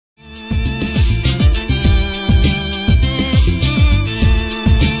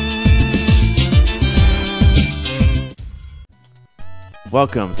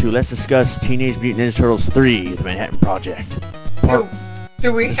Welcome to Let's Discuss Teenage Mutant Ninja Turtles 3, The Manhattan Project.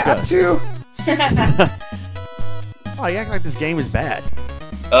 Do we have to? Oh, you act like this game is bad.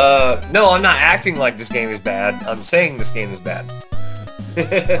 No, I'm not acting like this game is bad. I'm saying this game is bad.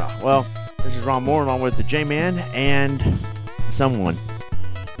 Well, this is Ronmower with The Jman and someone.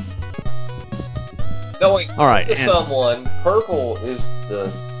 No, wait. All right. Someone. Purple is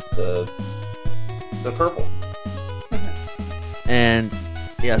the purple. And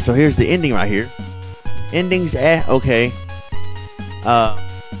yeah, so here's the ending right here. Ending's okay.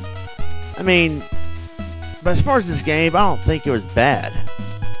 I mean, but as far as this game, I don't think it was bad.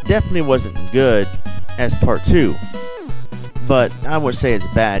 Definitely wasn't good as part 2, but I wouldn't say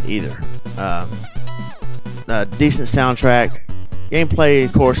it's bad either. Decent soundtrack. Gameplay,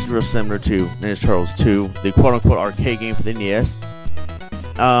 of course, is real similar to Ninja Turtles 2, the quote-unquote arcade game for the NES.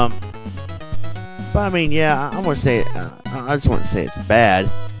 But I mean, yeah, I wouldn't say I just wouldn't say it's bad.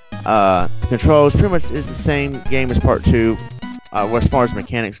 The controls pretty much is the same game as part 2, as far as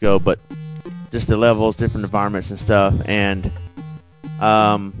mechanics go, but just the levels, different environments and stuff, and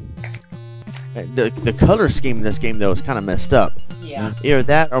the color scheme in this game though is kind of messed up. Yeah. Either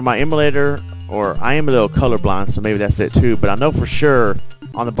that or my emulator, or I am a little colorblind, so maybe that's it too. But I know for sure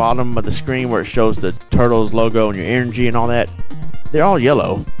on the bottom of the screen where it shows the Turtles logo and your energy and all that, they're all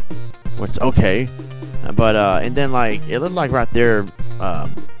yellow, which okay. But and then like it looked like right there, I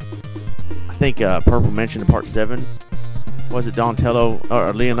think Purple mentioned in part 7. Was it Donatello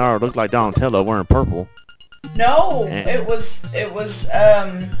or Leonardo looked like Donatello wearing purple? No, And it was yeah,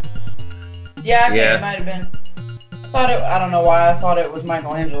 I think it might have been. I don't know why I thought it was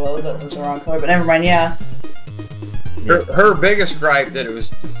Michelangelo that was the wrong color, but never mind. Yeah. Her biggest gripe that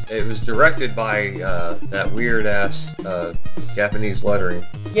it was directed by that weird ass Japanese lettering.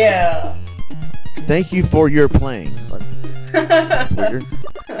 Yeah. Thank you for your playing. That's weird.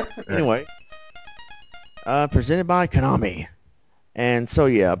 Anyway, presented by Konami, and so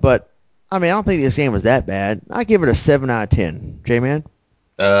yeah, but I mean I don't think this game was that bad. I give it a 7 out of 10. J-Man.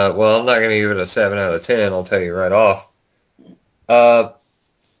 Well, I'm not going to give it a 7 out of 10, I'll tell you right off.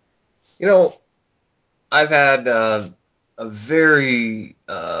 You know, I've had a very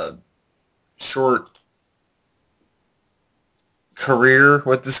short career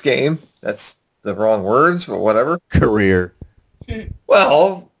with this game. That's the wrong words, but whatever. Career.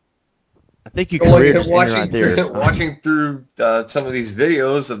 Well, I think you career just watching, right there. watching through some of these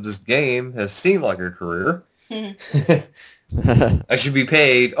videos of this game has seemed like a career. I should be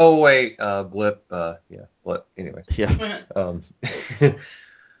paid. Oh wait, blip. Yeah, blip. Anyway. Yeah.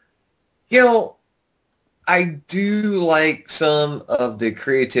 You know, I do like some of the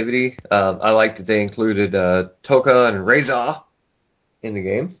creativity. I like that they included Toka and Reza in the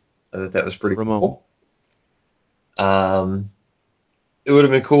game. I thought that was pretty cool. It would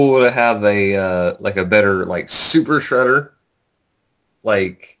have been cool to have a like a better like Super Shredder,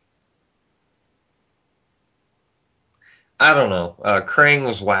 like. I don't know. Krang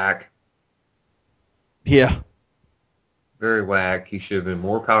was whack. Yeah. Very whack. He should have been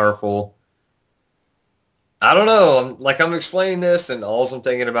more powerful. I don't know. I'm explaining this, and all I'm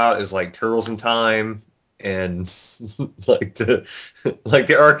thinking about is like Turtles in Time and like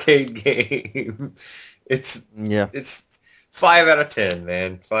the arcade game. It's 5 out of 10,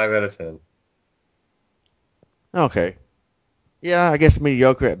 man. 5 out of 10. Okay. Yeah, I guess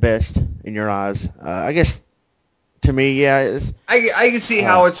mediocre at best in your eyes. I guess. To me, yeah, it's, I can see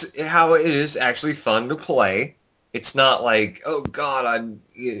how it is actually fun to play. It's not like, oh god,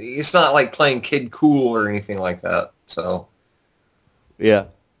 it's not like playing Kid Cool or anything like that. So yeah,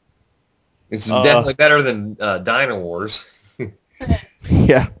 it's definitely better than Dino Wars.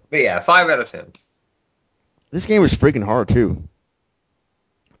 Yeah, but yeah, 5 out of 10. This game was freaking hard too.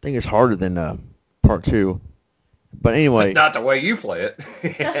 I think it's harder than part 2. But anyway, not the way you play it.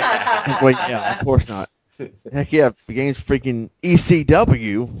 Well, yeah, of course not. Heck yeah, the game's freaking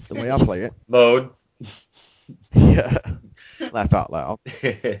ECW, the way I play it. Mode. Yeah. Laugh out loud.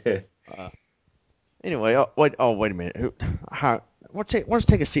 Anyway, wait a minute. Why don't you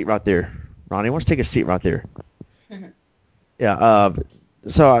take a seat right there, Ronnie? Why don't you take a seat right there? Yeah,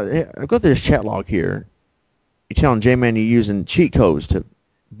 so I go through this chat log here. You're telling J-Man you're using cheat codes to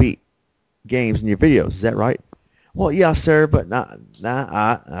beat games in your videos. Is that right? Well, yeah, sir, but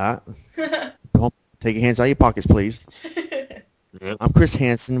take your hands out of your pockets, please. Yep. I'm Chris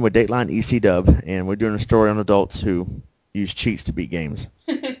Hansen with Dateline ECW, and we're doing a story on adults who use cheats to beat games.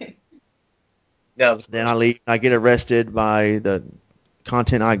 Yeah. Then I leave. I get arrested by the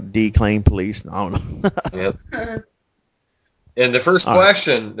content ID claim police. I don't know. Yep. And the first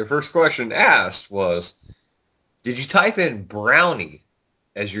question asked was, did you type in brownie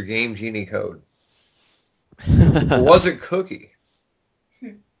as your Game Genie code. Or was it cookie?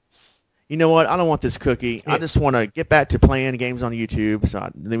 You know what? I don't want this cookie. I just want to get back to playing games on YouTube,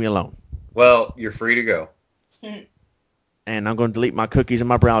 so leave me alone. Well, you're free to go. And I'm going to delete my cookies in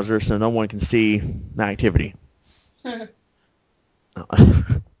my browser so no one can see my activity.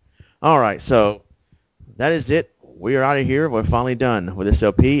 All right, so that is it. We are out of here. We're finally done with this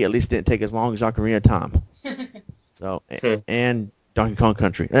LP. At least it didn't take as long as Ocarina of Time. So, and Donkey Kong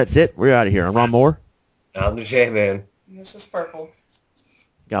Country. That's it. We're out of here. I'm Ronmower. I'm the Jman. This is Purple.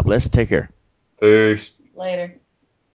 God bless. Take care. Peace. Later.